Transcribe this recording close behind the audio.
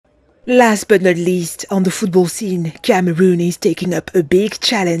Last but not least, on the football scene, Cameroon is taking up a big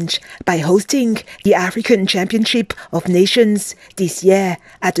challenge by hosting the African Championship of Nations this year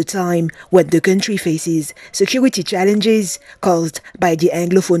at a time when the country faces security challenges caused by the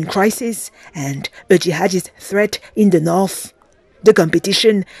Anglophone crisis and a jihadist threat in the north. The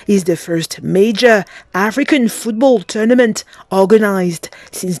competition is the first major African football tournament organized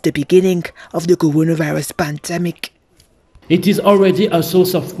since the beginning of the coronavirus pandemic. It is already a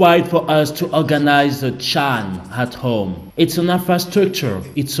source of pride for us to organize the CHAN at home. It's an infrastructure,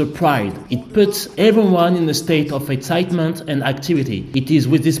 it's a pride. It puts everyone in a state of excitement and activity. It is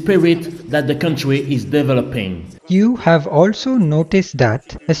with this spirit that the country is developing. You have also noticed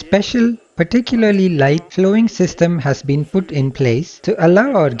that a special, particularly light flowing system has been put in place to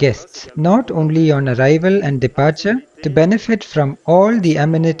allow our guests, not only on arrival and departure, to benefit from all the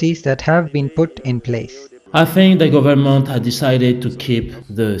amenities that have been put in place. I think the government has decided to keep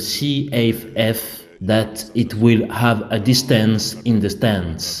the CAF, that it will have a distance in the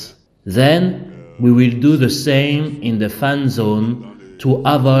stands. Then we will do the same in the fan zone to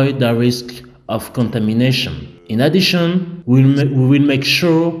avoid the risk of contamination. In addition, we will make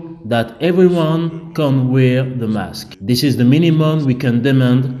sure that everyone can wear the mask. This is the minimum we can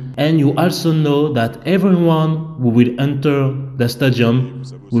demand, and you also know that everyone who will enter the stadium,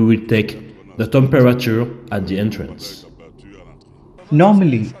 we will take the temperature at the entrance.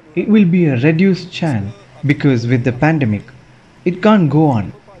 Normally, it will be a reduced CHAN because with the pandemic, it can't go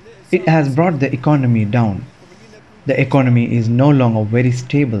on. It has brought the economy down. The economy is no longer very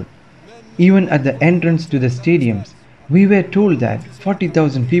stable. Even at the entrance to the stadiums, we were told that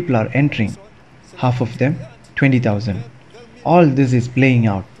 40,000 people are entering. Half of them, 20,000. All this is playing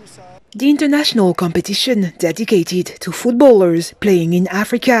out. The international competition dedicated to footballers playing in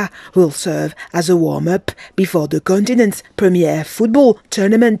Africa will serve as a warm-up before the continent's premier football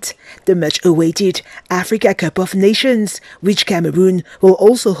tournament, the much-awaited Africa Cup of Nations, which Cameroon will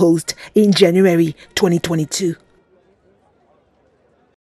also host in January 2022.